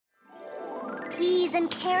peas and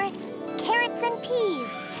carrots, carrots and peas.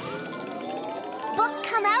 Book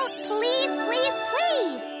come out, please, please,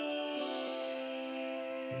 please.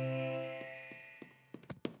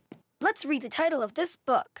 Let's read the title of this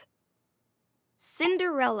book.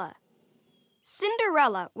 Cinderella.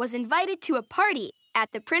 Cinderella was invited to a party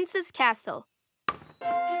at the prince's castle.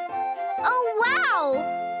 Oh,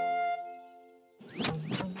 wow!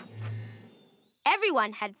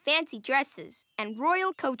 Everyone had fancy dresses and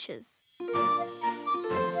royal coaches.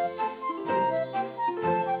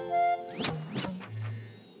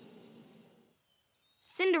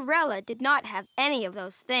 Cinderella did not have any of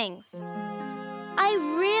those things. I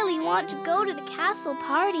really want to go to the castle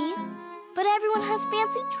party, but everyone has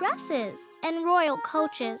fancy dresses and royal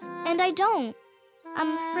coaches, and I don't.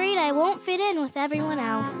 I'm afraid I won't fit in with everyone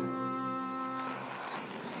else.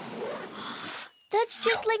 That's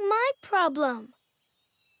just like my problem.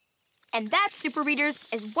 And that, Super Readers,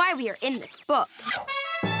 is why we are in this book.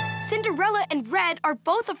 Cinderella and Red are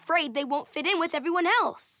both afraid they won't fit in with everyone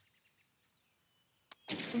else.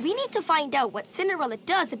 We need to find out what Cinderella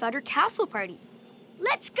does about her castle party.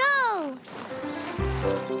 Let's go!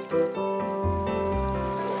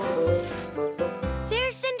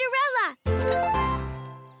 There's Cinderella!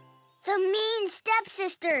 The mean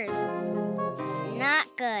stepsisters. Not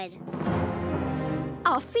good.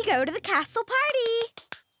 Off we go to the castle party.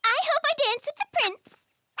 I hope I dance with the prince.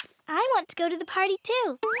 I want to go to the party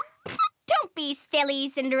too. Don't be silly,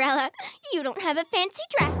 Cinderella. You don't have a fancy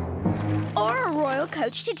dress. Or a royal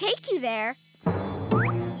coach to take you there.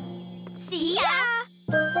 See ya!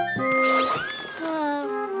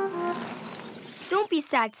 Don't be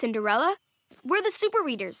sad, Cinderella. We're the Super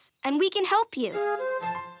Readers, and we can help you.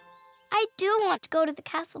 I do want to go to the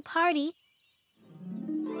castle party.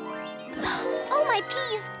 Oh, my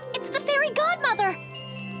peas! It's the fairy godmother!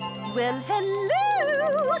 Well,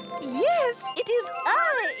 hello! Yes, it is